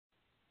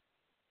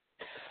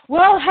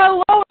Well,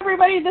 hello,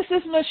 everybody. This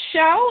is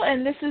Michelle,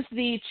 and this is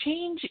the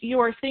Change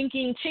Your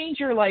Thinking,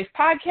 Change Your Life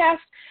podcast.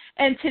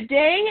 And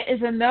today is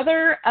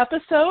another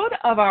episode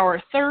of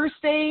our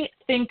Thursday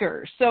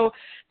Thinkers. So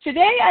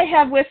today I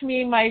have with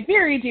me my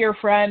very dear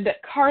friend,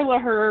 Carla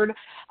Hurd.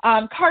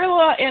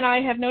 Carla and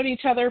I have known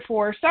each other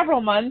for several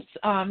months.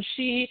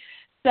 She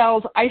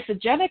sells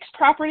Isagenix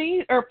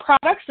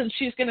products, and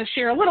she's going to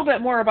share a little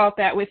bit more about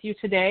that with you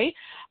today.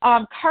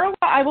 Carla,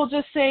 I will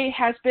just say,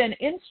 has been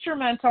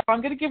instrumental.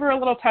 I'm going to give her a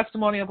little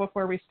testimonial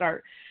before we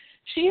start.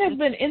 She has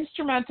been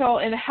instrumental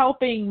in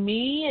helping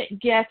me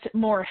get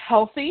more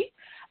healthy,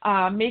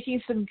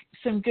 making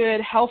some good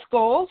health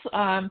goals.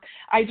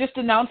 I just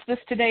announced this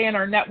today in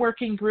our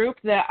networking group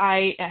that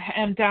I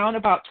am down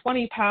about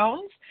 20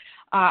 pounds.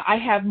 I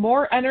have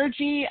more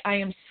energy. I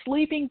am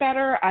sleeping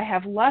better. I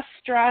have less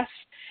stress.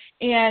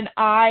 And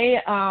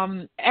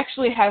I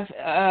actually have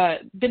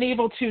been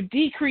able to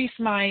decrease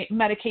my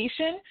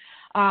medication,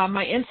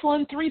 my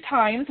insulin 3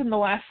 times in the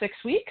last 6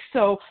 weeks.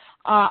 So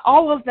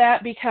all of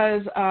that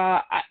because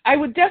I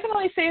would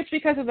definitely say it's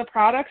because of the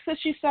products that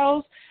she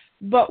sells,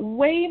 but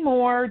way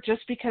more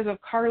just because of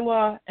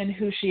Carla and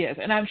who she is.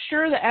 And I'm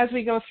sure that as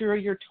we go through,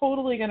 you're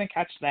totally going to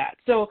catch that.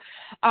 So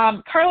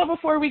Carla,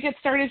 before we get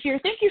started here,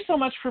 thank you so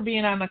much for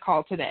being on the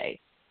call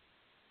today.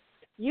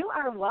 You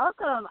are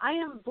welcome. I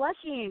am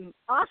blushing.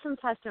 Awesome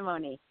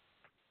testimony.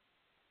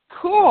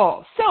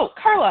 Cool. So,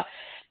 Carla,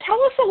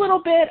 tell us a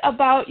little bit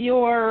about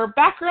your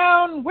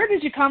background. Where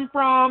did you come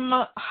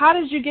from? How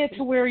did you get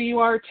to where you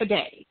are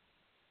today?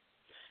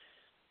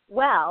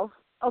 Well,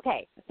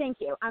 okay,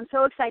 thank you. I'm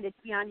so excited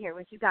to be on here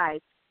with you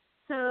guys.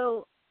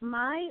 So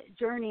my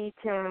journey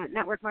to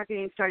network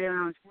marketing started when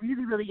I was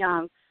really, really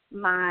young.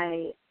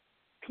 My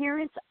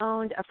parents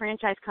owned a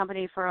franchise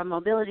company for a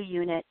mobility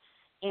unit.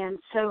 And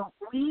so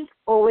we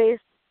always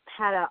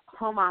had a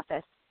home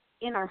office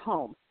in our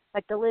home.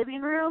 Like the living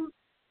room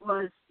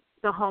was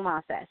the home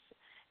office.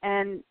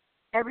 And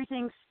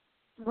everything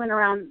went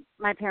around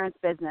my parents'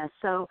 business.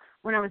 So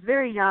when I was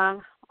very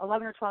young,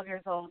 11 or 12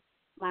 years old,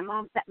 my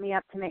mom set me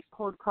up to make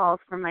cold calls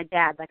for my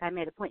dad. Like I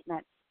made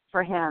appointments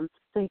for him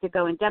so he could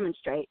go and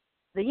demonstrate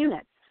the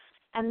units.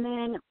 And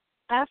then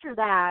after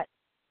that,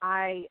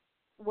 I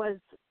was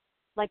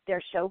like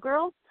their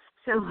showgirl.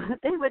 So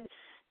they would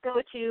go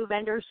to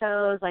vendor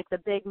shows like the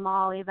big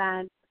mall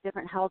events,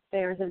 different health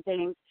fairs and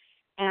things,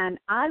 and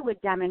I would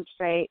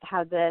demonstrate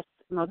how this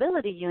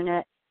mobility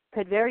unit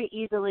could very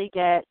easily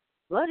get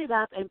loaded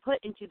up and put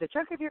into the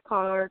trunk of your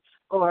car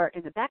or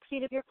in the back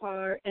seat of your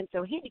car, and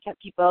so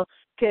handicapped people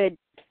could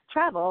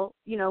travel,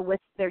 with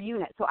their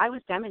unit. So I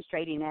was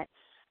demonstrating it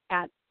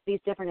at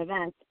these different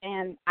events,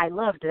 and I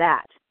loved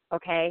that,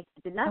 okay?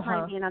 I did not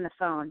mind being on the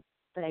phone,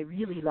 but I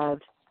really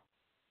loved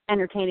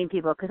entertaining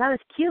people because I was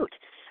cute,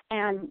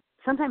 and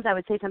sometimes I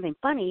would say something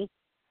funny,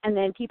 and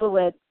then people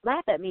would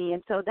laugh at me.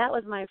 And so that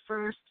was my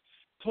first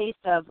taste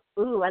of,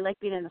 ooh, I like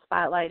being in the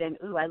spotlight, and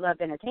ooh, I love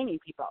entertaining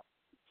people.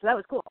 So that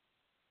was cool.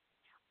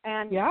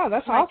 And yeah,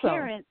 that's my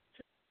awesome.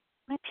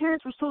 My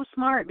parents were so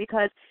smart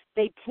because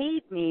they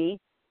paid me.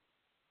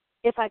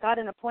 If I got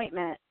an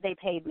appointment, they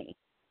paid me.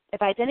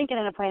 If I didn't get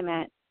an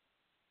appointment,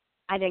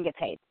 I didn't get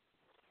paid.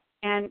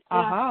 And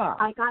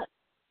I got,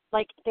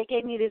 they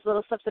gave me these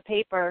little slips of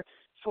paper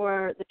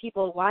for the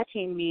people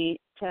watching me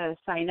to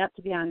sign up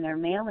to be on their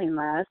mailing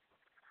list.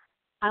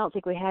 I don't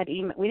think we had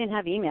email. We didn't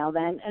have email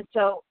then. And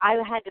so I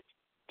had to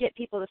get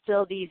people to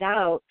fill these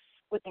out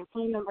with their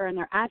phone number and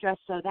their address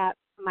so that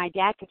my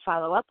dad could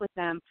follow up with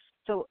them.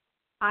 So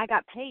I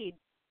got paid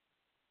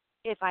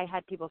if I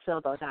had people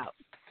fill those out.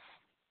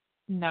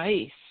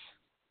 Nice.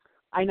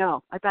 I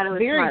know. I thought it was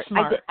very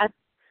smart. At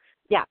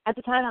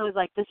the time I was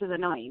like, this is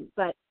annoying.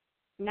 But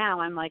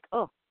now I'm like,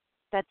 oh,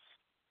 that's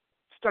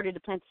started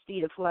to plant the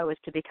seed of who I was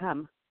to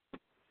become.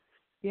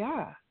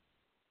 Yeah.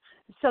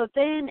 So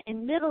then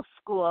in middle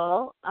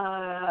school,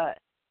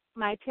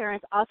 my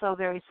parents, also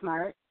very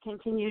smart,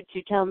 continued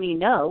to tell me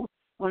no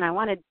when I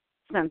wanted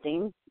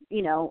something,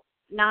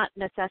 not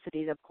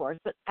necessities, of course,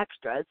 but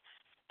extras.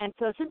 And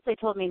so since they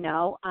told me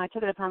no, I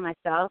took it upon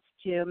myself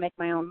to make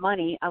my own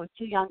money. I was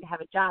too young to have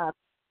a job,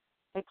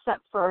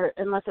 except for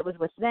unless it was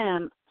with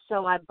them.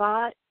 So I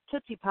bought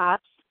Tootsie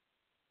Pops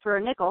for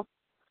a nickel,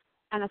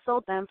 and I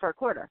sold them for a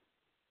quarter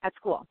at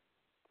school.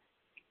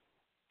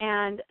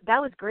 And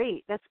that was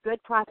great. That's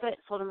good profit.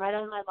 Sold them right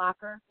out of my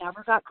locker.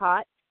 Never got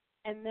caught.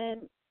 And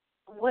then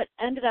what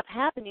ended up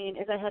happening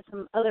is I had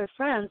some other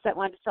friends that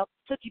wanted to sell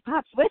Tootsie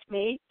Pops with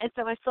me. And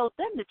so I sold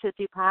them the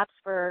Tootsie Pops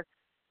for,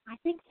 I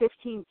think,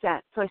 15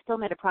 cents. So I still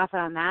made a profit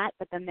on that.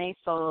 But then they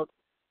sold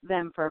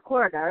them for a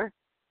quarter.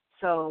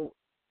 So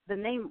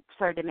then they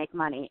started to make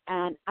money.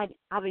 And I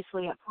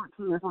obviously at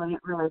 14 years old, I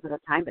didn't realize at the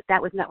time, but that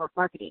was network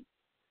marketing.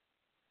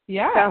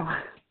 Yeah.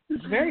 So,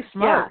 it's very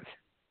smart. Yeah.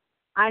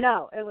 I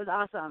know. It was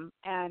awesome.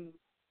 And,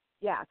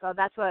 yeah, so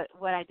that's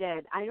what I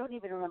did. I don't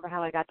even remember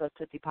how I got those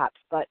Tootsie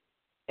Pops, but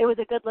it was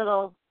a good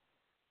little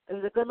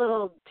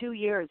 2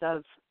 years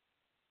of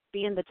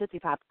being the Tootsie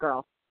Pop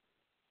girl.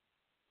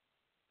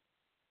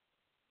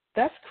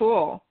 That's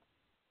cool.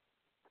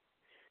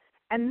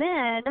 And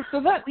then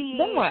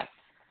then what?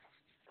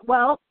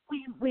 Well,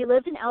 we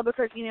lived in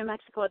Albuquerque, New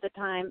Mexico at the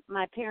time.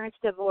 My parents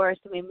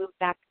divorced, and we moved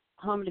back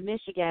home to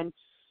Michigan.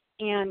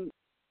 And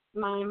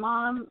my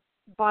mom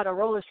bought a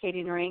roller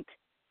skating rink,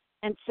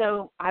 and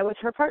so I was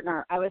her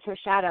partner. I was her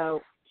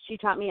shadow. She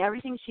taught me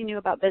everything she knew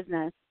about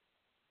business,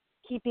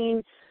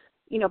 keeping,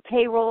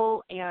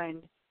 payroll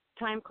and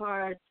time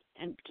cards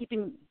and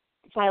keeping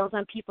files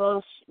on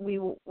people.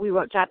 We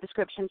wrote job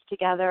descriptions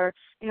together,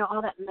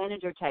 all that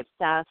manager type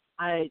stuff.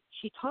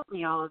 She taught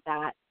me all of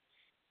that.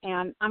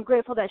 And I'm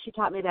grateful that she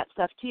taught me that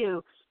stuff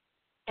too.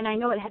 And I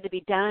know it had to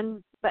be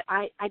done, but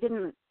I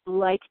didn't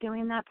like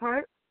doing that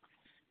part.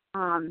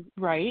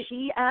 Right.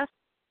 She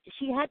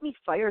had me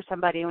fire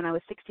somebody when I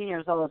was 16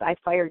 years old. I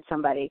fired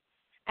somebody.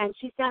 And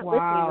she sat with me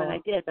when I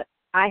did, but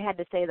I had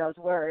to say those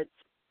words.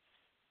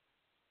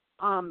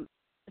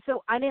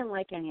 So I didn't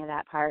like any of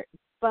that part,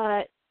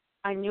 but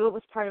I knew it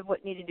was part of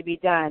what needed to be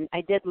done.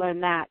 I did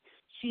learn that.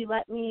 She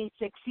let me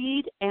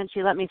succeed and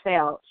she let me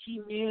fail.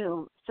 She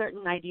knew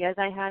certain ideas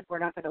I had were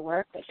not going to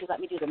work, but she let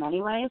me do them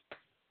anyways.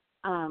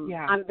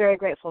 I'm very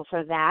grateful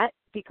for that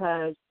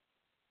because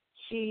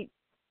she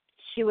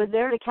was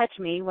there to catch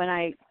me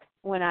okay,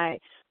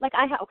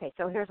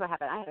 so here's what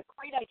happened. I had a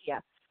great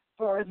idea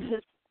for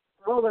this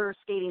roller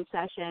skating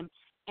session,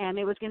 and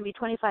it was going to be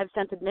 25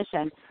 cents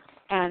admission.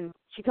 And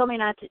she told me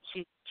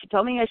she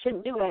told me I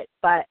shouldn't do it,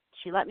 but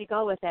she let me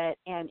go with it,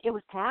 and it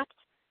was packed,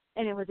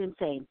 and it was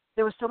insane.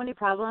 There were so many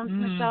problems,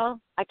 Michelle,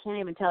 I can't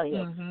even tell you.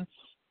 Mm-hmm.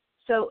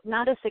 So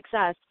not a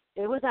success.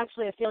 It was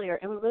actually a failure,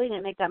 and we really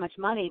didn't make that much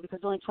money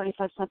because only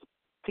 25 cents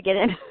to get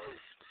in.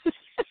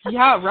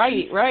 Yeah,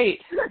 right.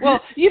 Well,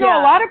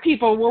 a lot of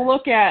people will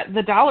look at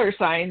the dollar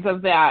signs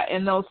of that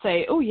and they'll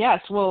say, oh, yes,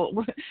 well,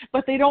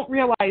 but they don't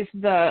realize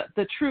the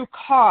true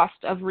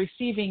cost of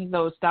receiving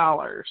those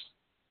dollars.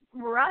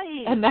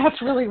 Right. And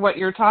that's really what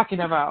you're talking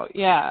about.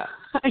 Yeah.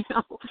 I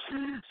know.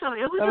 So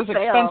it was that was a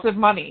fail. Expensive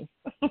money.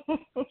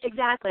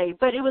 Exactly.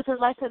 But it was a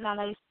lesson that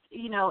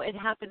it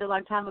happened a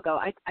long time ago.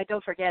 I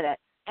don't forget it.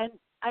 And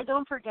I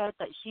don't forget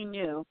that she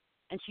knew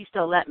and she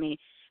still let me.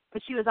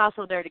 But she was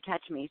also there to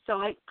catch me. So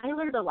I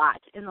learned a lot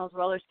in those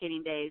roller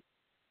skating days.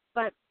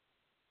 But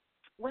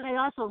what I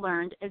also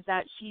learned is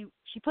that she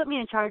put me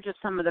in charge of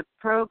some of the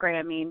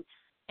programming.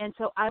 And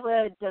so I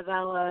would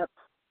develop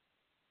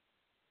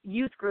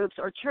youth groups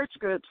or church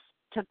groups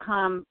to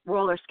come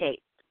roller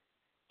skate.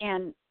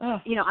 And,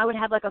 I would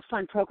have like a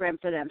fun program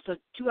for them. So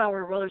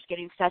 2-hour roller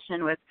skating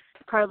session with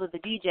Carla the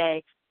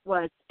DJ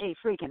was a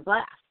freaking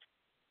blast.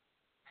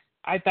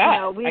 I bet. I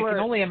can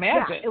only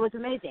imagine. Yeah, it was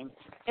amazing.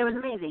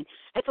 And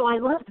so I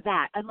loved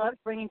that. I loved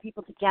bringing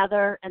people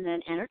together and then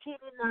entertaining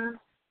them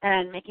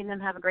and making them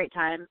have a great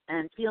time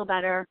and feel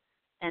better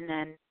and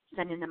then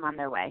sending them on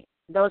their way.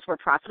 Those were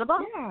profitable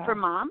for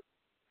Mom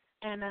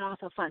and then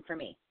also fun for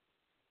me.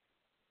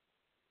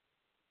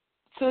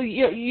 So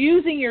you're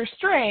using your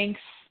strengths,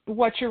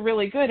 what you're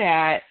really good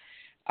at,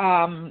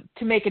 to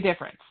make a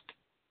difference.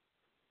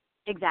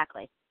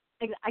 Exactly.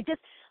 I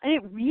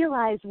didn't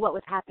realize what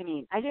was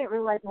happening. I didn't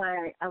realize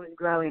why I was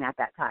growing at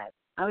that time.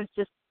 I was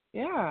just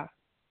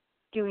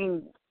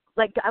doing,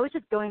 I was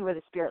just going where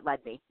the Spirit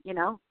led me,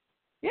 Yeah.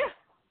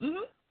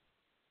 Mm-hmm.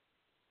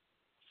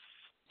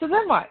 So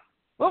then what?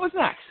 What was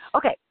next?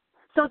 Okay.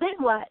 So then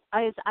what?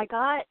 I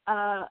got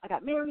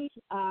married,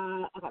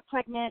 I got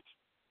pregnant,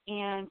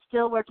 and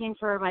still working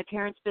for my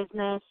parents'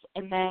 business,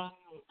 and then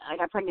I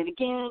got pregnant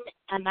again,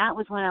 and that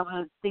was when I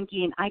was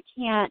thinking, I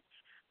can't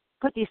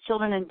put these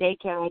children in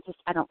daycare.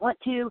 I don't want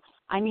to.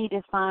 I need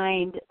to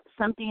find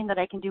something that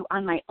I can do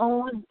on my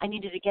own. I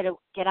needed to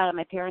get out of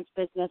my parents'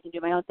 business and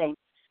do my own thing.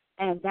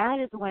 And that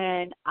is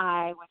when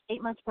I was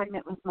 8 months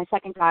pregnant with my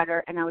second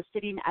daughter, and I was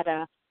sitting at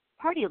a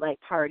Party Light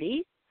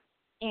party,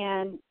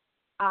 and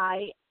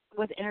I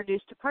was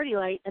introduced to Party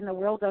Light in the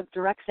world of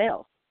direct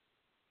sales.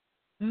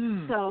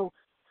 So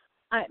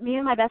me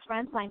and my best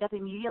friend signed up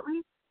immediately,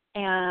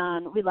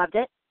 and we loved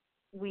it.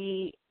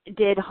 We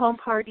did home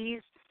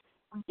parties.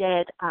 We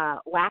did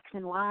wax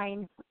and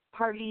wine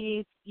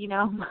parties,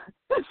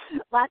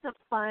 lots of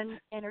fun,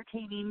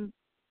 entertaining.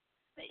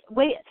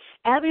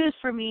 Avenues was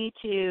for me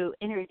to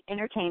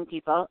entertain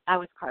people. I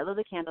was Carla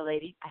the Candle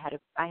Lady. I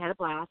had a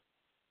blast.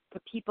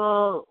 The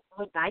people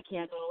would buy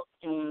candles,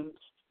 and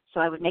so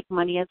I would make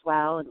money as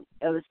well, and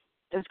it was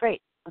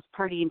great. I was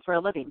partying for a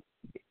living.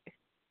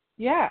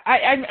 Yeah,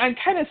 I'm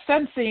kind of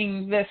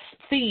sensing this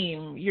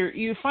theme.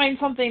 You find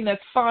something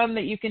that's fun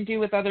that you can do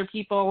with other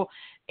people,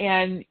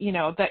 and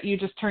that you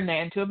just turn that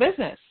into a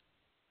business.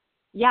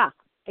 Yeah,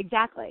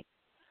 exactly.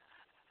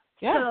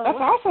 Yeah, so that's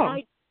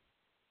awesome.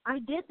 I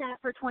did that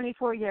for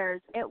 24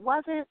 years. It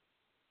wasn't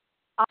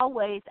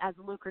always as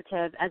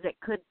lucrative as it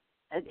could.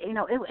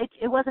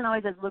 It wasn't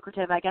always as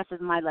lucrative, I guess, as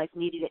my life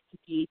needed it to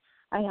be.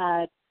 I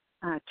had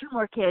 2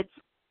 more kids,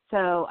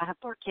 so I have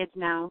 4 kids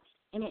now.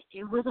 And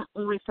it wasn't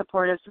always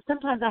supportive. So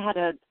sometimes I had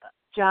a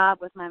job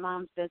with my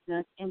mom's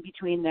business in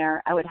between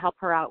there. I would help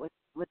her out with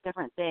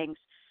different things.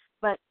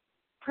 But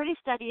pretty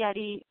steady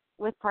Eddie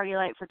with Party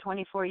Light for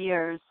 24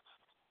 years.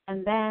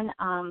 And then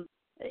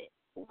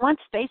once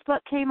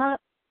Facebook came up,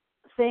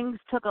 things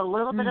took a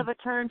little bit of a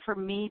turn for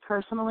me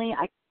personally.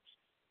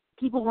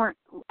 People weren't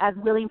as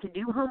willing to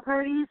do home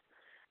parties,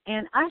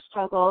 and I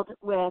struggled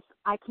with,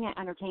 I can't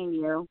entertain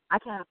you, I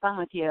can't have fun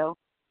with you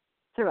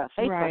through a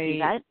Facebook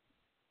event.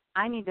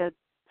 I need to,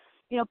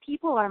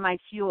 people are my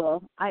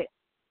fuel. I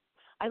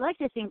like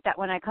to think that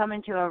when I come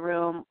into a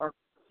room or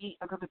meet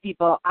a group of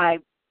people, I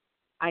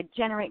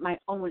generate my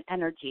own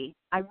energy.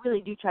 I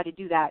really do try to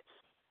do that.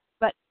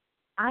 But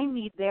I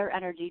need their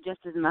energy just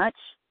as much,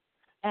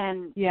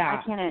 and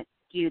I can't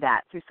do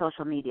that through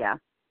social media.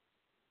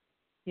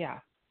 Yeah.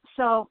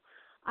 So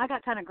I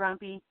got kind of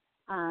grumpy,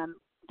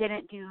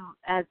 didn't do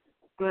as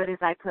good as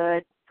I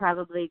could,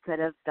 probably could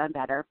have done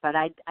better, but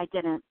I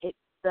didn't.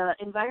 The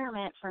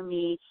environment for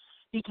me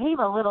became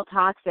a little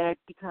toxic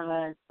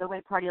because the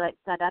way Party Light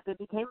set up, it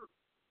became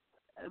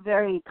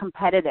very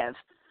competitive.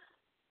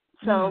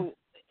 So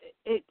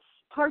it's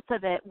parts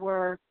of it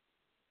were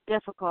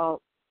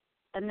difficult,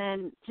 and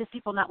then just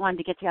people not wanting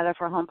to get together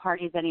for home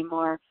parties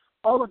anymore.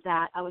 All of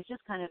that, I was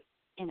just kind of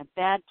in a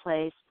bad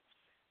place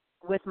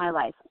with my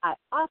life. I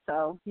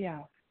also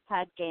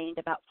had gained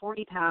about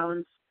 40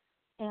 pounds,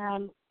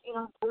 and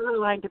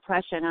borderline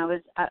depression.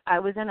 I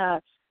was in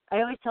a. I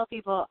always tell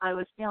people I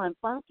was feeling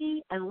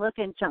funky and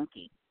looking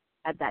chunky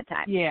at that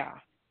time. Yeah.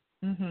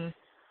 Mhm.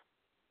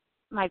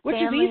 My Which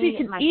family,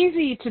 is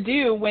easy to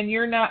do when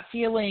you're not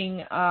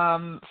feeling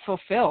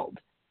fulfilled.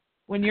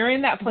 When you're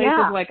in that place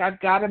of like, I've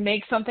got to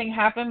make something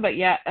happen, but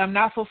yet I'm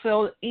not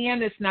fulfilled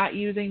and it's not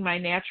using my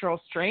natural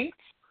strengths,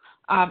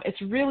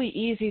 it's really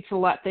easy to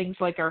let things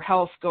like our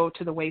health go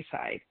to the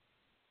wayside.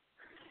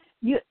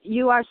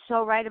 You are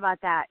so right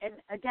about that. And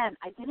again,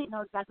 I didn't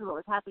know exactly what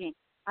was happening.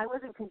 I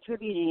wasn't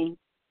contributing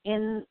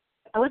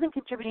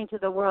to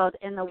the world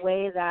in the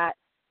way that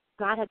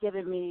God had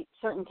given me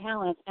certain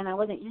talents, and I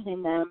wasn't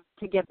using them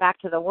to give back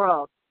to the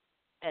world.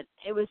 And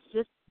it was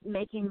just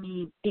making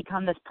me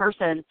become this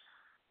person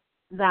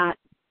that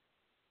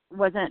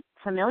wasn't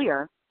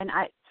familiar. And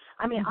I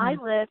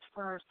lived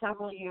for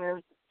several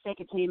years, fake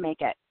it till you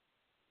make it.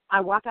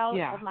 I walk out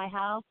of my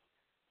house,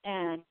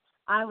 and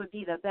I would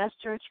be the best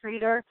church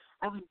greeter.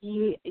 I would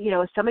be,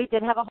 if somebody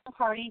did have a home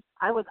party,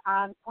 I was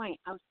on point.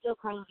 I was still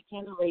Carla the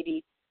Candle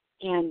Lady.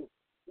 And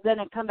then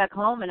I'd come back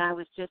home, and I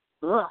was just,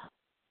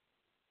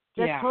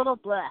 total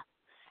blah.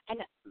 And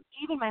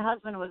even my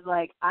husband was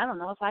like, I don't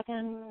know if I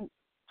can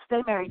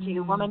stay married to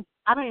you, woman.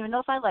 I don't even know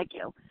if I like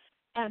you.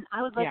 And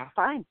I was like,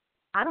 fine.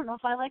 I don't know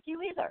if I like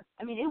you either.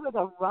 I mean, it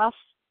was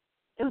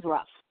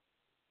rough.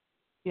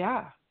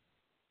 Yeah.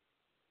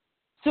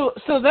 So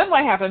then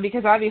what happened?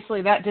 Because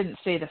obviously that didn't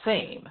stay the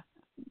same.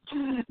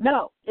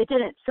 No, it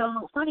didn't.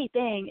 So funny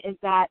thing is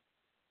that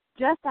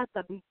just at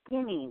the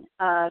beginning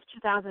of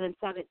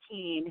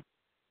 2017,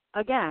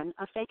 again,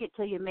 a fake it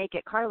till you make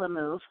it Carla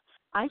move,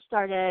 I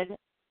started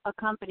a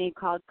company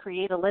called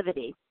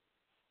Creativity.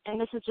 And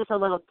this is just a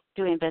little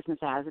doing business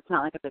as. It's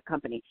not like a big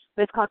company.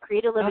 But it's called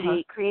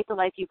Creativity, Create the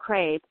Life You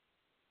Crave.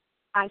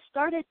 I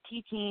started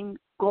teaching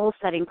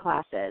goal-setting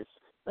classes.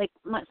 Like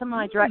some of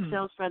my direct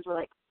sales friends were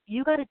like,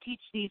 you got to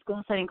teach these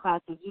goal-setting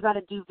classes. You got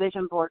to do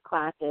vision board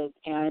classes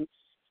and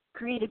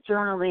creative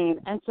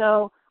journaling. And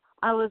so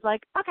I was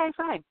like, okay,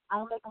 fine.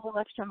 I'll make a little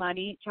extra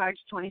money, charge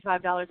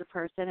 $25 a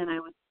person, and I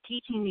was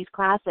teaching these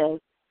classes.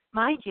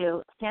 Mind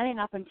you, standing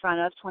up in front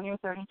of 20 or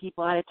 30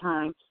 people at a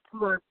time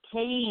who are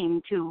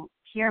paying to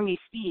hear me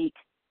speak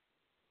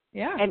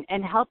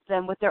and help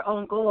them with their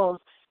own goals.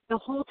 The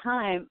whole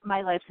time,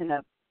 my life's in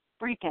a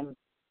freaking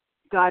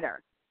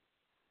gutter,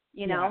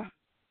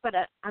 But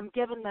I'm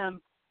giving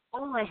them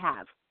all I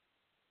have.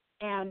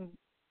 And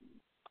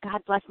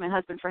God bless my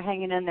husband for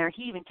hanging in there.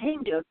 He even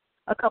came to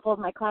a couple of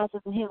my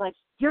classes, and he was like,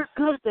 you're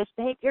good at this,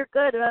 babe. You're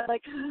good. And I was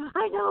like,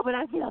 I know, but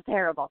I feel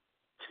terrible.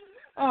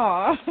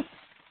 Aw.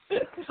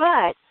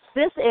 But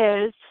this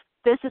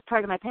is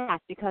part of my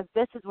past, because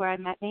this is where I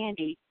met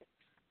Mandy.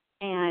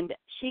 And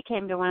she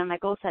came to one of my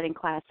goal-setting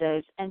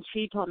classes, and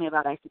she told me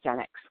about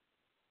Isagenix.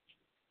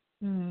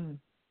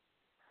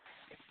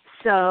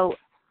 So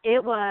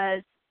it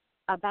was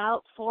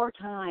about 4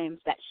 times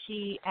that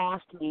she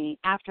asked me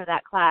after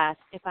that class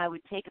if I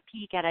would take a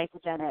peek at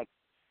Isagenix.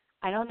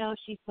 I don't know if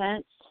she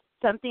sensed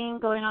something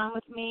going on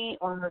with me,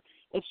 or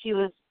if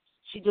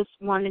she just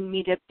wanted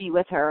me to be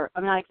with her.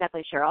 I'm not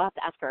exactly sure. I'll have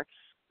to ask her.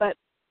 But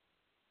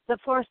the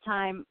 4th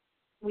time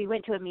we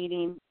went to a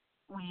meeting,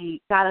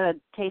 we got a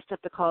taste of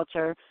the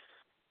culture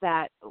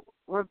that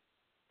we're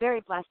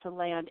very blessed to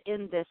land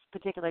in this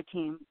particular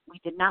team. We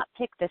did not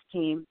pick this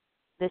team.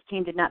 This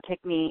team did not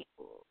pick me.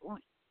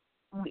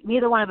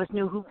 Neither one of us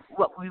knew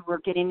what we were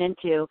getting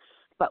into,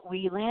 but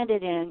we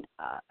landed in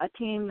a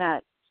team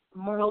that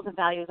morals and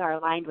values are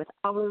aligned with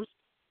ours,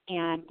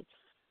 and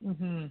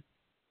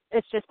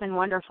it's just been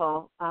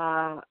wonderful.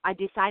 I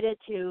decided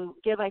to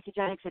give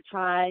Isagenix a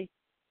try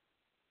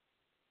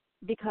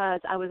because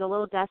I was a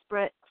little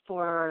desperate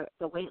for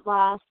the weight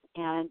loss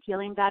and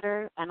feeling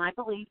better, and I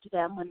believed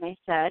them when they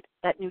said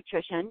that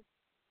nutrition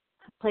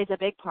plays a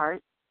big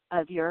part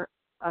of your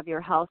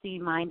healthy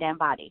mind and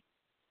body.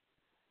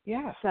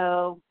 Yeah.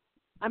 So,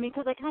 I mean,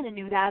 because I kind of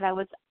knew that. I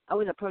was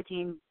a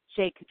protein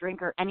shake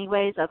drinker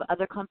anyways of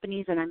other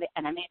companies, and I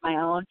made my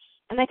own.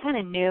 And I kind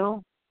of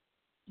knew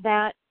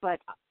that, but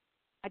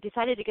I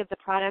decided to give the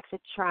products a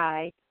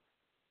try.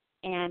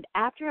 And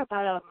after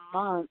about a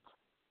month,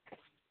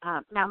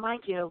 now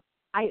mind you,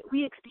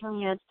 we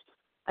experienced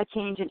a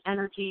change in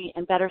energy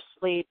and better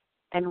sleep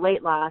and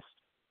weight loss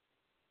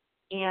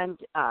and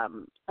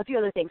a few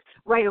other things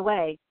right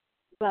away.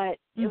 But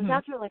it was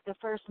after like the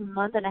first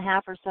month and a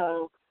half or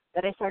so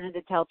that I started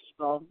to tell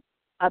people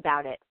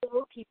about it.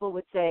 Or people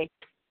would say,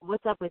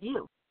 "What's up with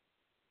you?"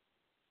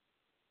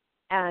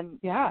 And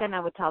then I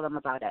would tell them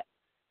about it.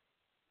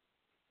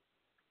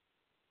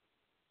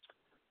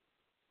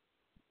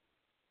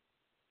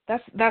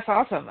 That's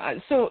awesome.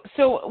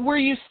 So were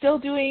you still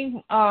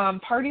doing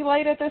Party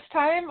Light at this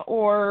time,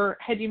 or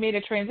had you made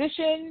a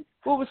transition?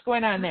 What was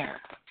going on there?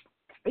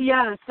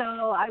 Yeah, so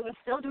I was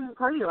still doing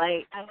Party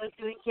Light. I was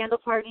doing candle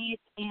parties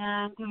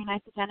and doing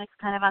Isagenix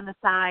kind of on the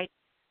side.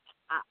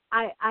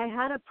 I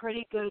had a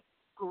pretty good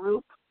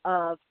group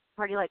of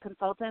Party Light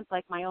consultants,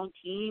 like my own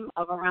team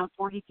of around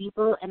 40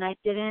 people, and I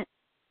didn't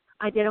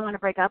want to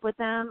break up with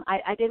them.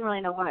 I didn't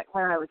really know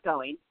where I was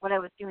going, what I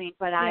was doing,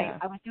 but I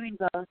was doing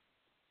both.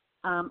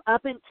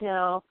 Up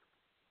until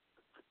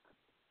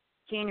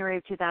January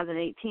of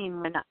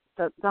 2018, when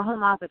the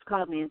home office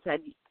called me and said,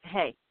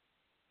 "Hey,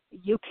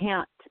 you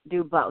can't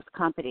do both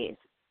companies,"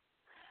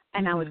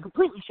 and I was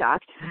completely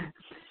shocked.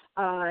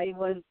 I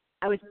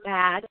was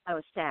mad. I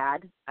was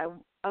sad.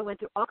 I went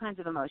through all kinds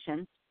of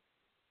emotions,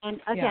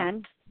 and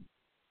again,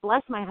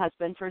 bless my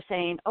husband for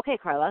saying, "Okay,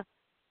 Carla,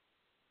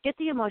 get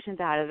the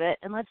emotions out of it,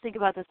 and let's think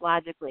about this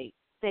logically.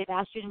 They've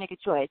asked you to make a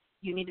choice.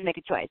 You need to make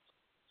a choice.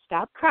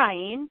 Stop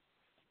crying.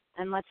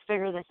 And let's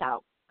figure this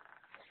out."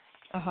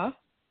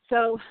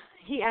 So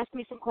he asked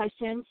me some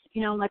questions,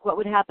 like what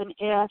would happen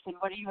if, and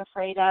what are you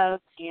afraid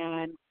of?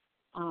 And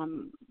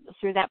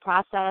through that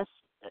process,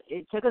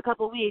 it took a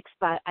couple weeks,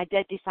 but I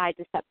did decide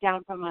to step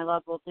down from my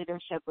level of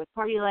leadership with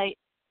Party Light,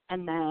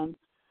 and then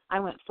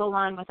I went full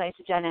on with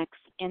Isagenix.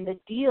 And the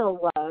deal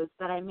was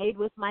that I made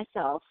with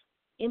myself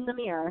in the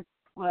mirror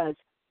was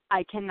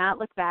I cannot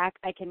look back.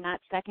 I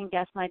cannot second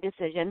guess my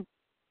decision.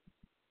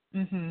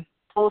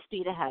 Full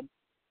speed ahead.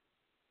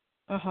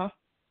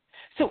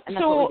 So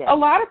a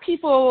lot of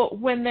people,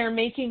 when they're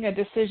making a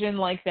decision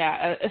like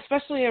that,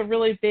 especially a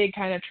really big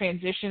kind of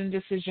transition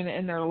decision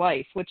in their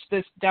life, which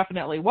this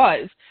definitely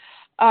was,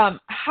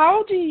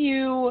 how do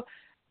you,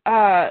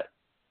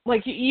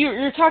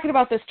 you're talking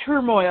about this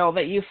turmoil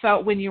that you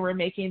felt when you were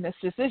making this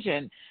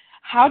decision.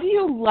 How do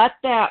you let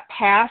that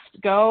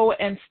past go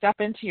and step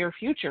into your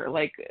future?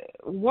 Like,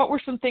 what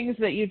were some things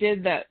that you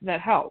did that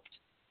helped?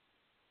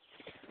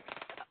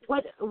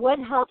 What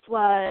helped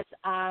was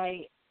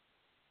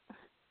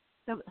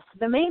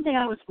the main thing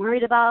I was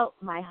worried about,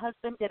 my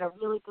husband did a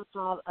really good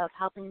job of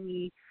helping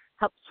me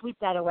help sweep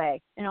that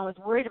away. And I was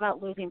worried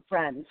about losing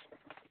friends.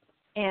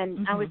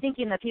 And I was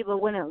thinking that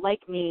people wouldn't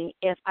like me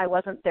if I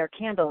wasn't their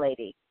candle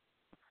lady.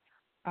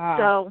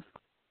 So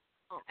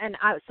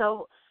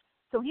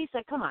he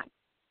said, "Come on,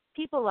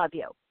 people love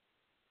you.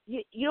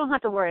 You don't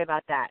have to worry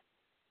about that."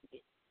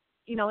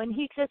 And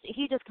he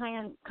just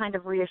kind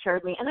of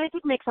reassured me. And I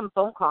did make some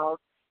phone calls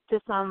to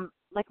some,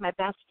 like my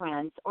best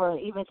friends or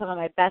even some of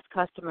my best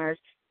customers,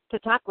 to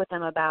talk with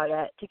them about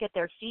it, to get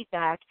their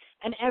feedback.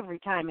 And every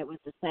time it was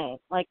the same.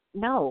 Like,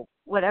 no,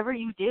 whatever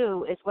you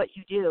do is what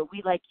you do.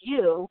 We like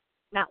you,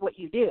 not what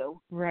you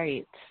do.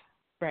 Right.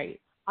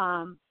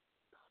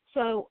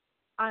 So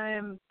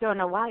I don't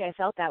know why I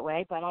felt that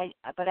way, but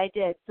I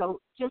did. So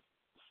just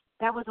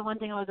that was the one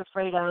thing I was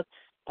afraid of.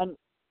 And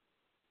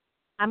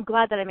I'm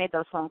glad that I made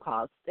those phone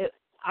calls.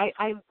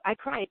 I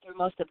cried through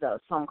most of those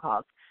phone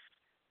calls.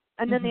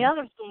 And then the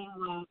other thing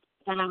was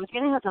that I was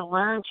going to have to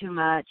learn too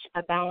much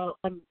about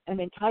an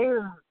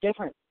entire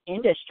different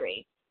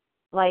industry.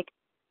 Like,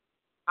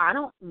 I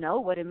didn't know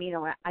what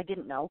amino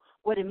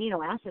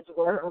acids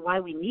were or why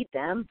we need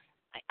them.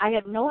 I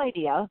had no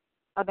idea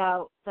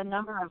about the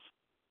number of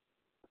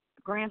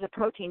grams of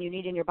protein you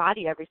need in your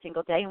body every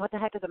single day and what the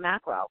heck is a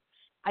macro.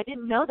 I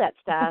didn't know that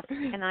stuff,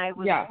 and I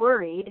was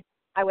worried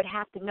I would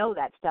have to know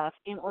that stuff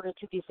in order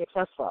to be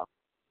successful.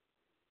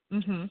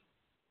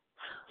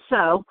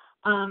 So,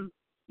 and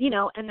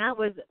that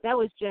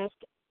was just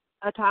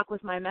a talk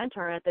with my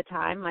mentor at the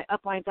time, my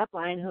upline's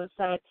upline, who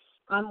said,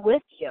 "I'm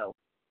with you.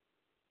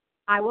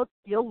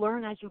 You'll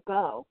learn as you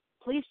go.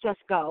 Please just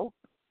go.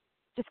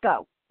 Just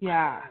go."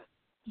 Yeah.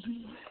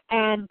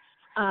 And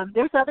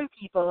there's other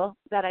people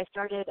that I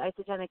started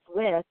Isagenix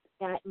with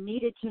that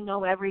needed to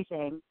know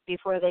everything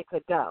before they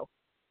could go.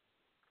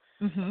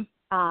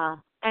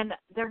 And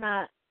they're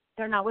not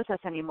with us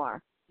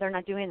anymore. They're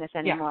not doing this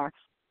anymore.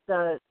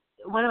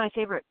 One of my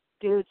favorite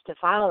dudes to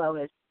follow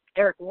is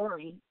Eric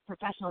Worre,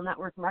 professional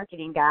network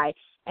marketing guy,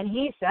 and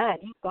he said,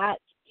 you've got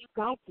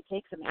to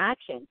take some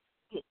action.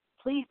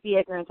 Please be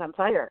ignorance on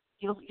fire.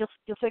 You'll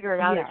figure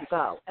it out as you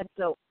go. And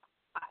so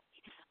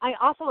I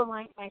also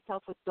aligned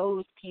myself with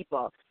those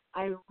people.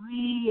 I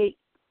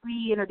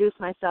reintroduced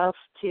myself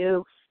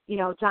to,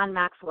 John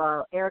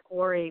Maxwell, Eric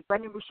Worre,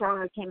 Brendan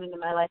Bouchard came into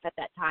my life at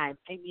that time.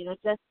 I mean,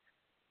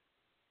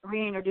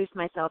 reintroduced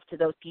myself to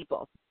those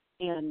people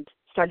and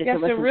started Yeah, to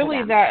so listen to really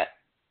them.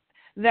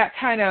 that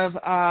kind of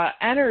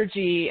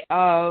energy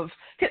of,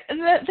 'cause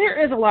there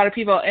is a lot of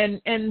people,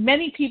 and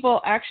many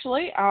people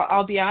actually,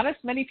 I'll be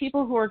honest, many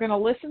people who are going to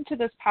listen to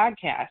this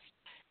podcast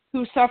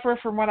who suffer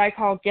from what I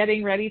call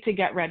getting ready to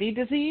get ready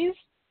disease.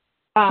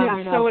 Yeah,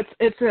 I know. So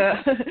it's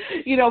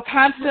a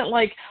constant,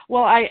 like,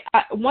 well, I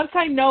once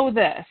I know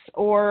this,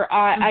 or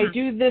I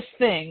do this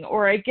thing,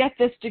 or I get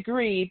this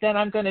degree, then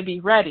I'm going to be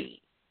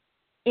ready.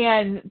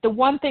 And the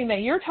one thing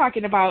that you're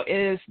talking about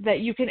is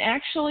that you can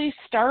actually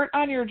start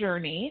on your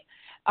journey.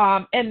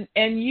 And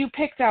you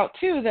picked out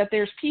too that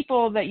there's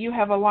people that you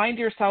have aligned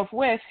yourself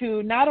with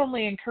who not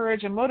only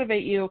encourage and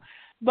motivate you,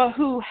 but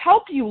who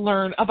help you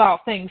learn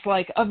about things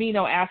like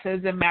amino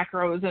acids and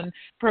macros and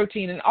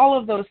protein and all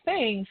of those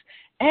things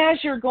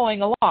as you're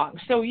going along.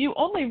 So you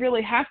only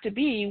really have to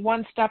be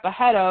one step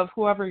ahead of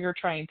whoever you're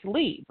trying to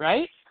lead,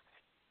 right?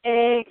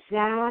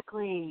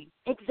 Exactly.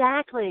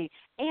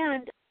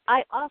 And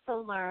I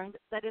also learned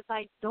that if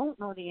I don't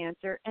know the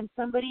answer and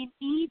somebody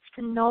needs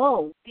to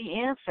know the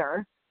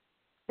answer,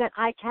 that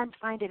I can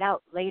find it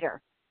out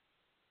later.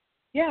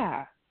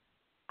 Yeah.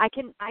 I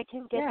can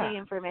get the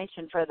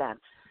information for them.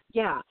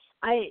 Yeah.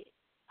 I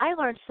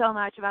learned so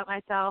much about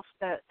myself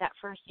that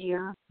first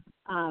year,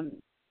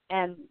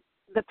 and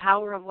the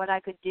power of what I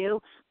could do,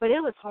 but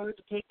it was hard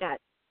to take that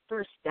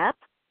first step.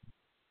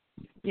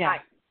 Yeah.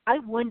 I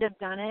wouldn't have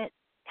done it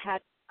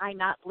had I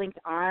not linked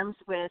arms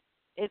with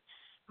it.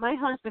 My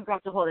husband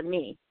grabbed a hold of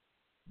me,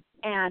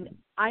 and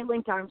I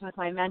linked arms with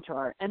my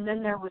mentor, and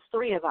then there was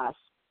 3 of us.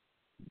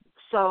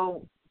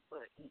 So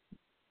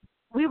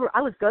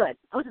I was good.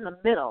 I was in the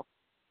middle,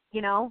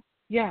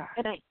 Yeah.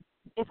 And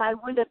if I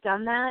wouldn't have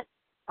done that,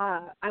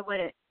 I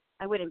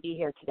wouldn't be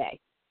here today.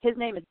 His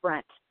name is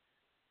Brent,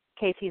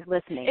 in case he's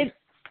listening.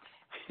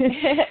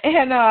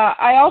 And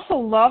I also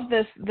love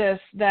this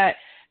that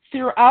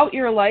throughout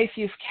your life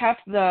you've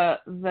kept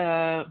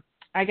the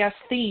I guess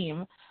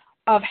theme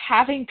of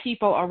having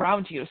people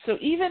around you. So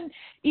even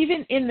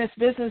in this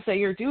business that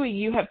you're doing,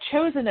 you have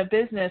chosen a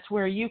business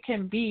where you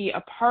can be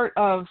a part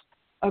of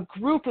a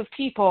group of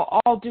people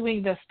all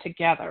doing this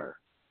together.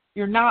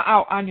 You're not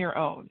out on your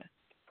own.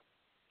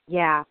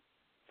 Yeah,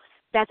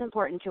 that's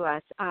important to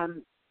us.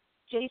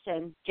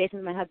 Jason's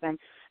my husband,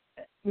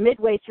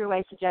 midway through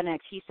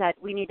Isogenics, he said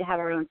we need to have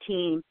our own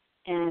team,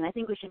 and I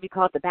think we should be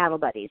called the Battle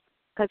Buddies,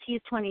 because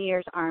he's 20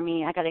 years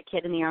Army. I got a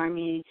kid in the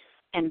Army,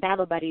 and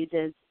Battle Buddies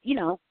is, you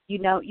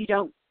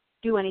don't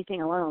do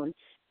anything alone.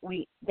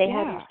 They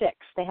have your six,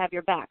 they have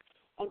your back,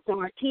 and so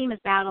our team is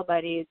Battle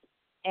Buddies,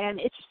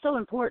 and it's so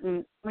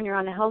important when you're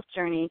on the health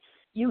journey.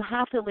 You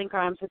have to link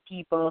arms with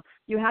people.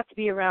 You have to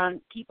be around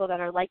people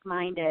that are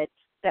like-minded,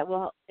 that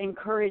will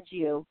encourage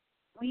you.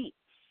 We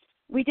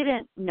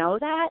didn't know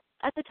that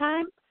at the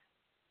time.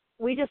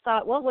 We just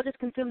thought, well, we'll just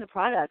consume the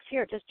products.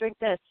 Here, just drink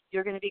this.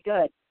 You're going to be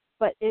good.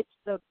 But it's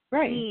the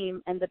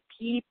team and the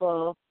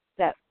people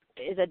that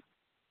is a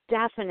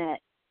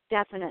definite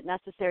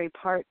necessary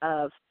part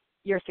of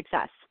your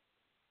success.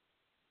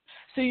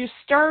 So you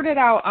started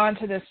out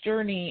onto this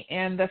journey,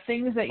 and the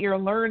things that you're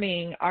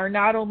learning are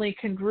not only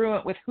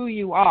congruent with who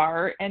you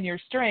are and your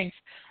strengths,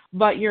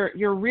 but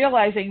you're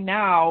realizing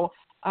now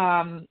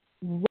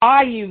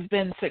why you've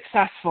been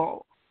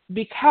successful,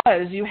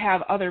 because you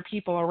have other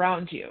people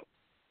around you.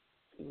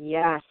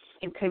 Yes,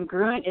 and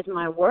congruent is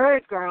my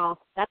word, girl.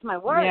 That's my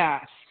word.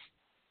 Yes.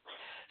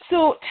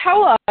 So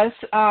tell us,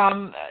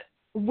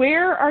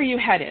 where are you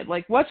headed?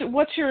 Like, what's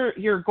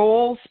your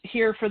goals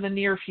here for the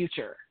near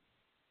future?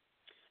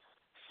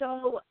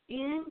 So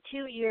in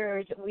 2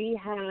 years, we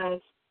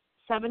have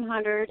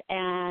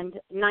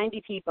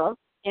 790 people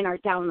in our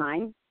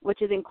downline,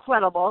 which is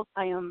incredible.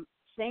 I am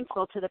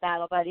thankful to the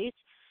Battle Buddies.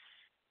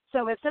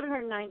 So we have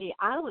 790.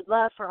 I would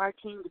love for our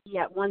team to be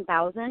at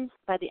 1,000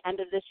 by the end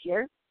of this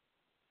year.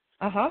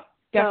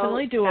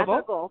 Definitely doable. That's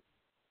our goal.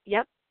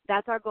 Yep,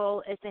 that's our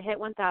goal, is to hit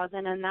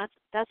 1,000, and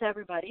that's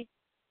everybody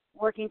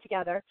working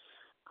together.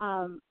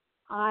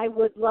 I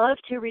would love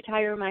to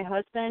retire my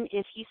husband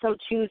if he so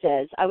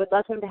chooses. I would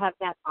love him to have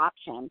that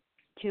option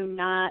to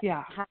not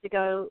have to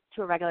go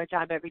to a regular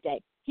job every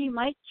day. He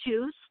might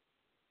choose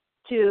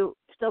to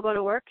still go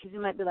to work, because he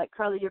might be like,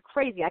 Carly, you're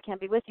crazy. I can't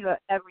be with you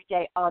every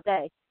day, all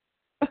day.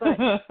 But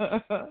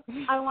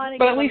I want to.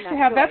 But at least to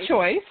have that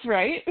choice,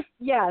 right?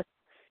 Yes.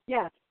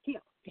 Yeah.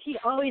 He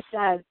always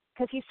says,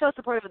 because he's so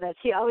supportive of this,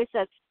 he always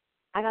says,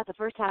 I got the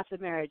first half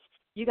of marriage.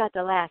 You got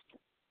the last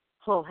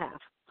whole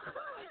half.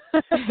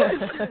 So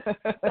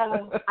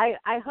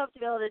I hope to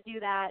be able to do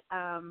that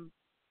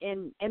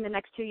in the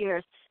next 2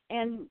 years.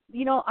 And,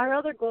 our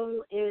other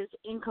goal is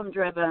income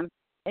driven.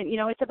 And,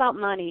 it's about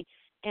money.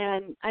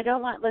 And I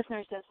don't want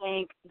listeners to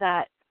think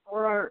that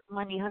we're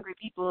money hungry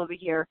people over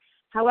here.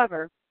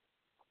 However,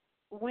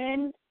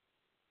 when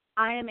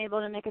I am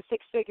able to make a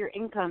 6-figure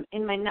income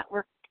in my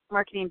network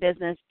marketing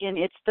business in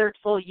its 3rd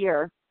full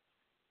year,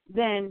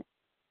 then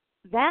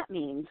that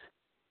means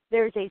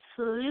there's a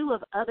slew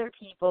of other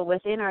people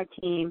within our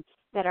team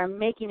that are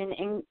making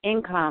an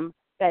income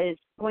that is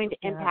going to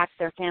impact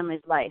their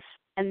family's life.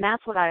 And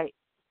that's what I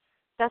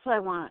That's what I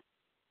want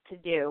to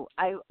do.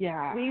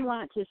 Yeah. We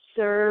want to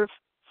serve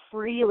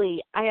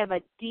freely. I have a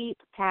deep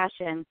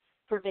passion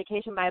for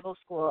Vacation Bible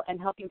School and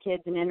helping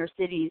kids in inner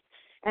cities,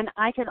 and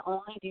I can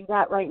only do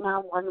that right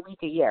now 1 week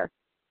a year.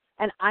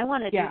 And I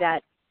want to do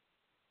that.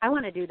 I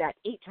want to do that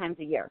 8 times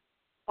a year,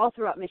 all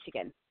throughout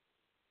Michigan.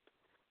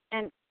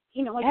 And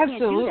I can't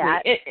do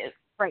that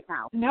right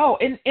now. No,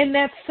 and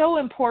that's so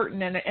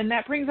important, and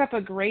that brings up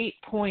a great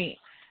point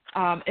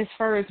as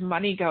far as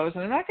money goes.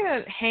 And I'm not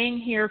going to hang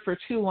here for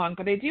too long,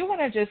 but I do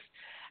want to just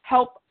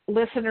help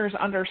listeners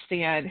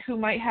understand who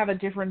might have a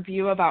different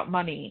view about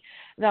money.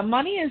 That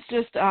money is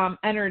just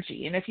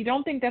energy, and if you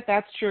don't think that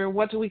that's true,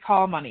 what do we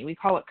call money? We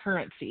call it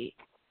currency.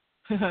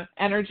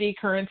 Energy,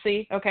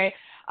 currency, okay?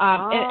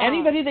 And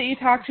anybody that you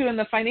talk to in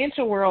the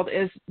financial world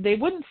they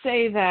wouldn't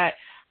say that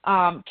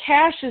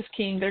cash is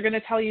king. They're going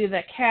to tell you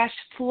that cash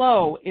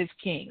flow is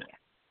king.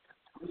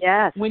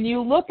 Yes. When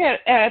you look at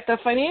the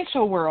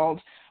financial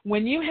world,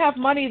 when you have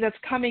money that's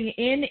coming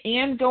in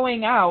and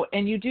going out,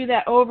 and you do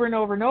that over and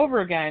over and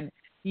over again,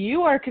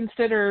 you are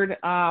considered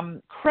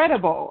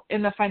credible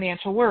in the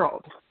financial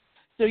world.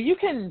 So you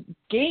can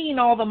gain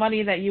all the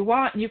money that you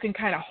want, and you can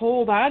kind of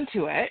hold on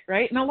to it,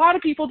 right? And a lot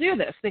of people do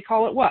this. They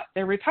call it what?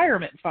 Their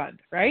retirement fund,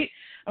 right?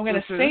 I'm going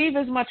to save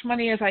as much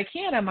money as I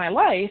can in my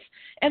life,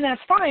 and that's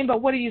fine,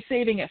 but what are you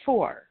saving it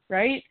for,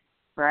 right?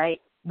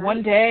 Right.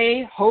 One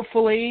day,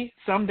 hopefully,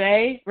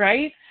 someday,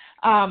 right?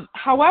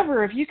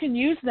 However, if you can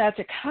use that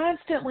to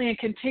constantly and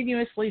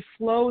continuously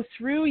flow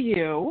through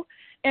you,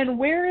 and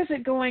where is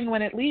it going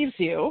when it leaves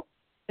you?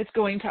 It's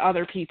going to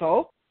other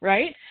people,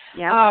 right?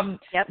 Yep.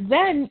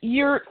 Then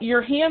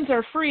your hands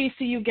are free,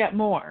 so you get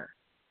more.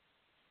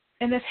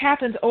 And this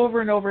happens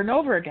over and over and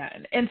over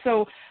again. And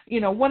so,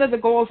 one of the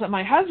goals that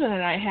my husband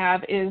and I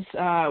have is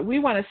we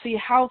want to see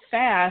how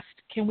fast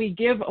can we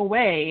give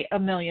away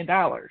 $1 million.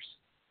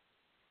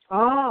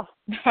 Oh.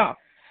 Now,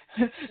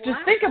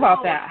 just think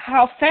about that.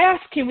 How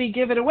fast can we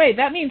give it away?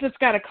 That means it's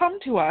got to come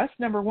to us,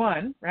 number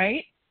one,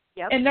 right?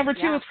 Yep. And number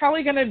two, it's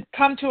probably going to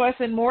come to us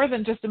in more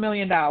than just $1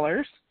 million.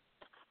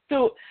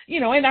 So,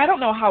 and I don't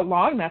know how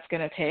long that's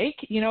going to take.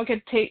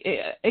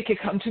 It could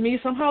come to me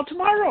somehow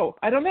tomorrow.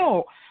 I don't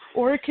know.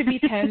 Or it could be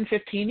 10,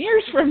 15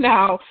 years from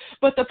now.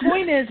 But the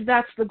point is,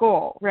 that's the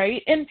goal,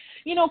 right? And,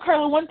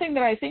 Carla, one thing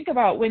that I think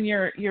about when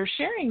you're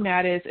sharing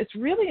that is it's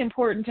really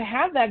important to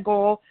have that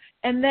goal.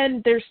 And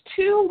then there's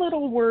 2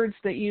 little words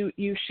that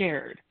you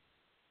shared.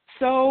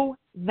 So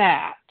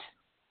that.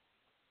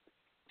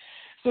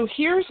 So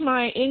here's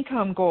my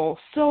income goal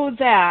so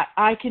that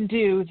I can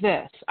do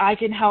this. I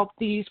can help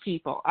these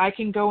people. I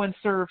can go and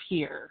serve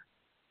here.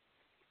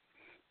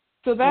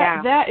 So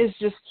that is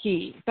just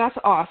key. That's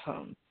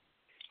awesome.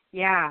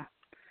 Yeah.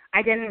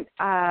 I didn't,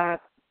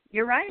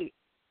 you're right.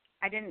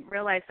 I didn't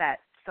realize that.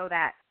 So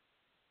that.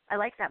 I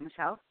like that,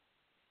 Michelle.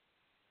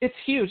 It's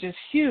huge. It's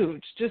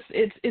huge. Just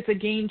it's a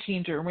game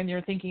changer when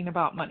you're thinking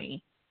about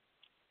money.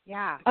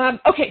 Yeah.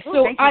 Okay, Ooh,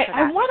 so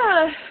I want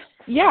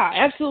to, yeah,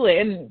 absolutely.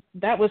 And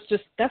that's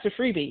a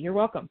freebie. You're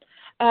welcome.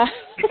 I'll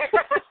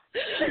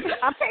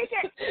take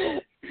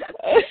it.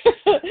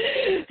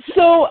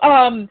 So,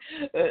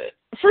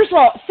 first of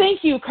all,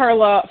 thank you,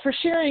 Carla, for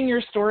sharing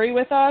your story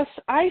with us.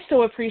 I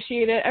so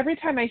appreciate it. Every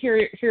time I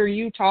hear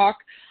you talk,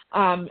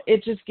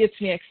 it just gets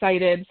me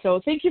excited.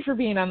 So thank you for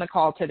being on the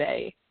call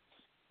today.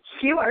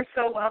 You are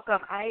so welcome.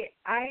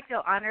 I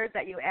feel honored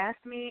that you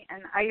asked me,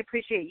 and I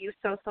appreciate you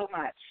so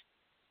much.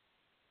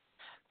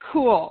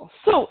 Cool.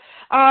 So,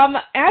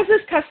 as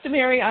is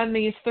customary on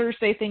these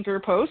Thursday Thinker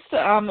posts,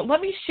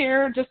 let me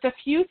share just a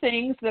few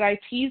things that I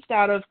teased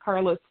out of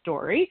Carla's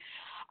story.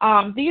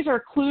 These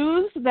are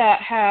clues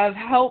that have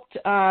helped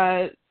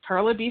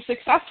Carla be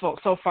successful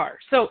so far.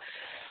 So,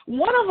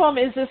 one of them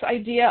is this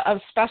idea of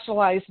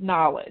specialized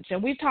knowledge.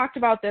 And we've talked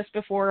about this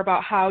before,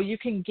 about how you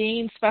can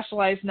gain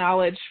specialized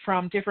knowledge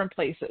from different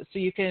places. So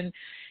you can,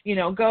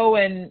 go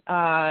and,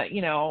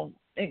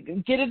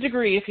 get a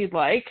degree if you'd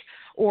like,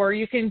 or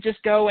you can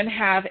just go and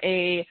have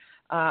a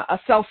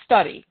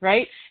self-study,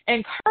 right?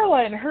 And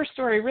Carla, in her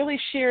story, really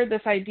shared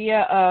this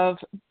idea of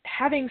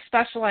having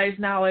specialized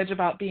knowledge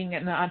about being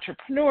an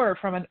entrepreneur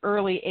from an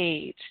early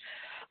age.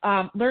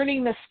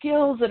 Learning the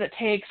skills that it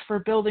takes for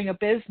building a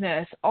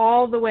business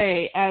all the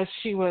way as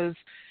she was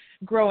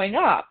growing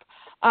up.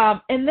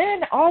 And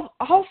then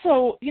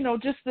also,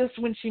 just this,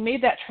 when she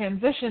made that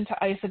transition to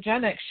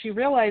Isagenix, she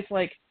realized,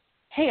 like,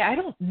 hey, I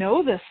don't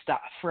know this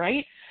stuff,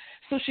 right?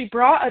 So she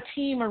brought a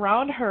team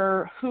around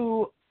her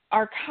who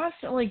are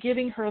constantly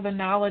giving her the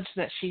knowledge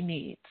that she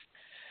needs.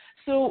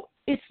 So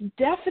it's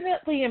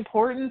definitely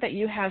important that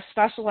you have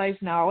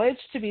specialized knowledge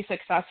to be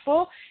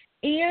successful,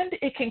 and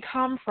it can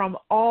come from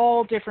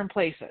all different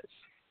places.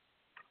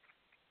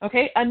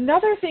 Okay,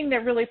 another thing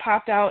that really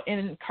popped out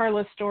in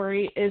Carla's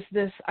story is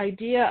this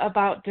idea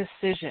about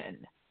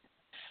decision.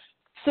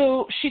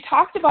 So she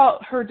talked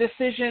about her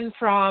decision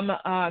from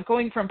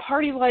going from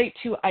Party Light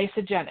to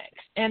Isagenix.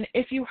 And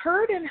if you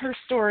heard in her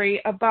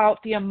story about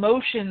the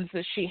emotions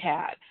that she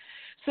had,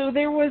 so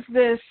there was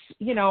this,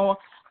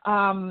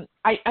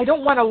 I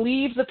don't want to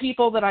leave the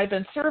people that I've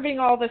been serving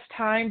all this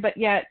time, but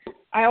yet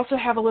I also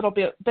have a little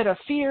bit of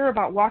fear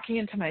about walking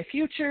into my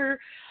future.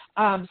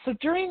 So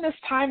during this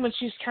time when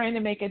she's trying to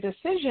make a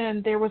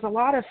decision, there was a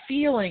lot of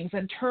feelings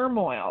and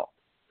turmoil.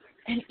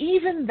 And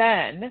even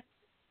then,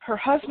 her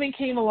husband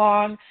came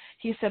along.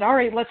 He said, all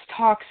right, let's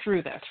talk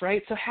through this,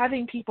 right? So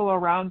having people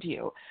around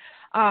you.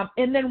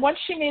 And then once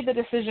she made the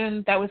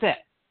decision, that was it.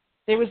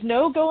 There was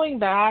no going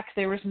back.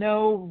 There was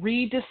no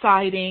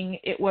redeciding.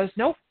 It was,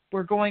 nope,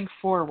 we're going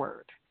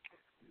forward.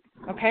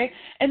 Okay?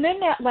 And then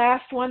that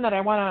last one that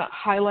I want to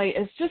highlight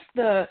is just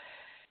the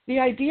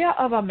idea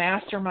of a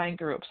mastermind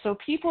group. So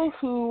people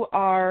who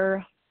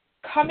are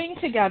coming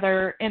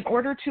together in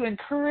order to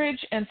encourage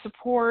and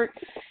support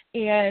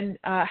and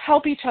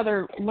help each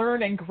other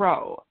learn and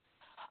grow.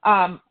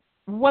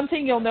 One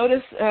thing you'll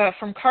notice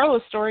from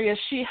Carla's story is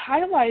she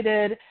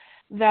highlighted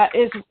that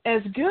is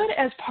as good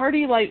as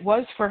Party Light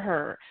was for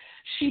her,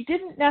 she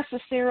didn't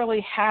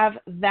necessarily have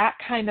that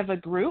kind of a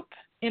group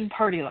in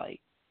Party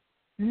Light,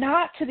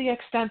 not to the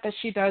extent that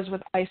she does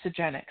with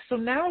Isagenix. So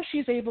now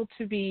she's able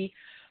to be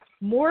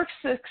more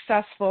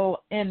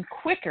successful and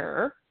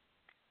quicker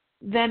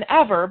than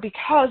ever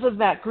because of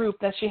that group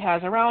that she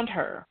has around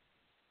her.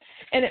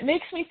 And it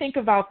makes me think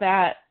about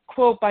that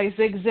quote by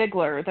Zig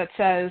Ziglar that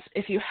says,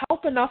 if you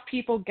help enough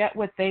people get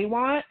what they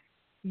want,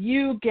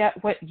 you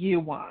get what you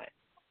want.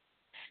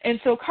 And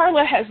so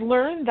Carla has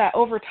learned that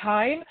over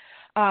time,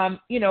 I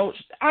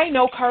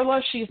know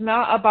Carla, she's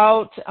not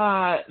about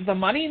the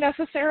money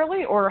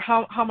necessarily or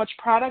how much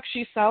product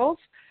she sells,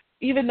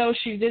 even though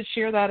she did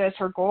share that as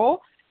her goal.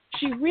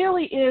 She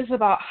really is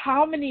about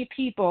how many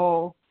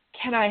people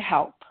can I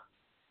help?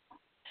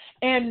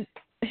 And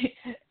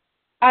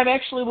I'm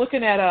actually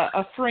looking at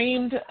a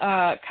framed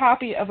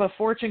copy of a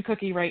fortune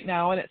cookie right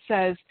now, and it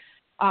says,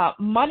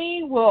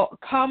 money will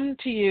come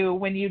to you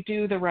when you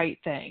do the right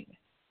thing.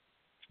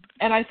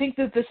 And I think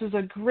that this is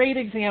a great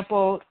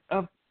example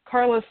of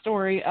Carla's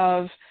story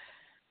of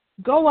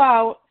go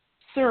out,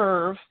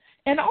 serve,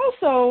 and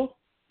also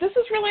this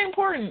is really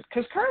important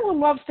because Carla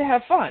loves to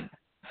have fun.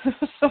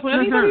 So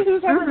anybody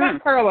who's ever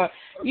met Carla,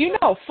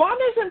 fun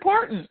is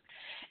important.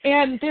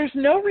 And there's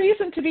no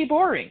reason to be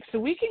boring. So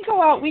we can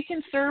go out, we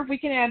can serve, we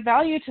can add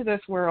value to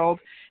this world,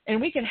 and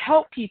we can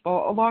help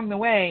people along the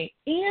way,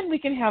 and we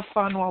can have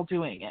fun while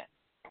doing it.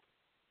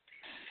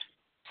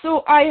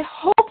 So I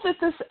hope that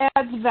this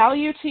adds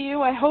value to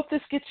you. I hope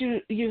this gets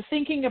you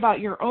thinking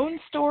about your own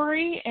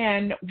story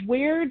and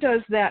where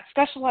does that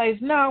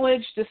specialized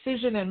knowledge,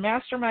 decision, and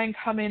mastermind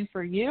come in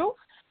for you.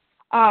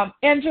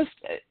 And just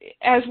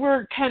as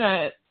we're kind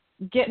of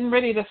getting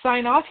ready to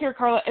sign off here,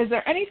 Carla, is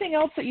there anything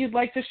else that you'd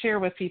like to share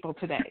with people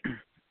today?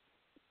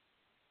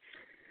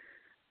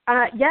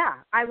 Yeah,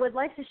 I would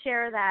like to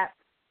share that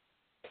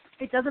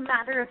it doesn't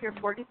matter if you're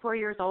 44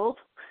 years old.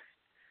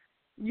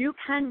 You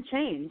can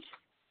change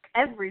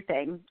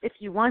everything if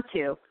you want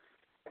to.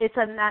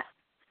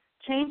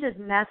 Change is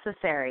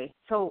necessary.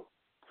 So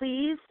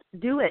please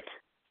do it.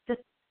 Just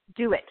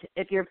do it.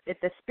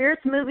 If the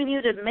spirit's moving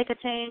you to make a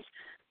change,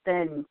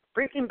 then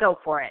freaking go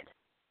for it.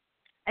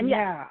 And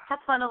have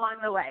fun along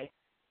the way.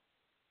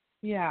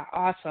 Yeah,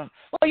 awesome.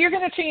 Well, you're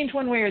going to change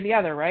one way or the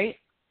other, right?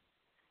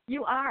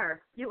 You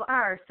are.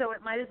 So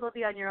it might as well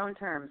be on your own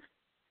terms.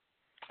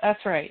 That's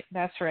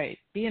right.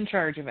 Be in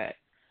charge of it.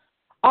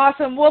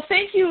 Awesome. Well,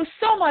 thank you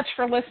so much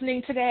for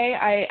listening today.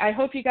 I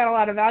hope you got a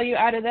lot of value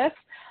out of this.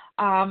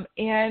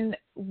 And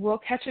we'll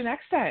catch you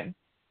next time.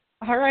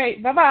 All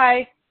right.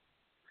 Bye-bye.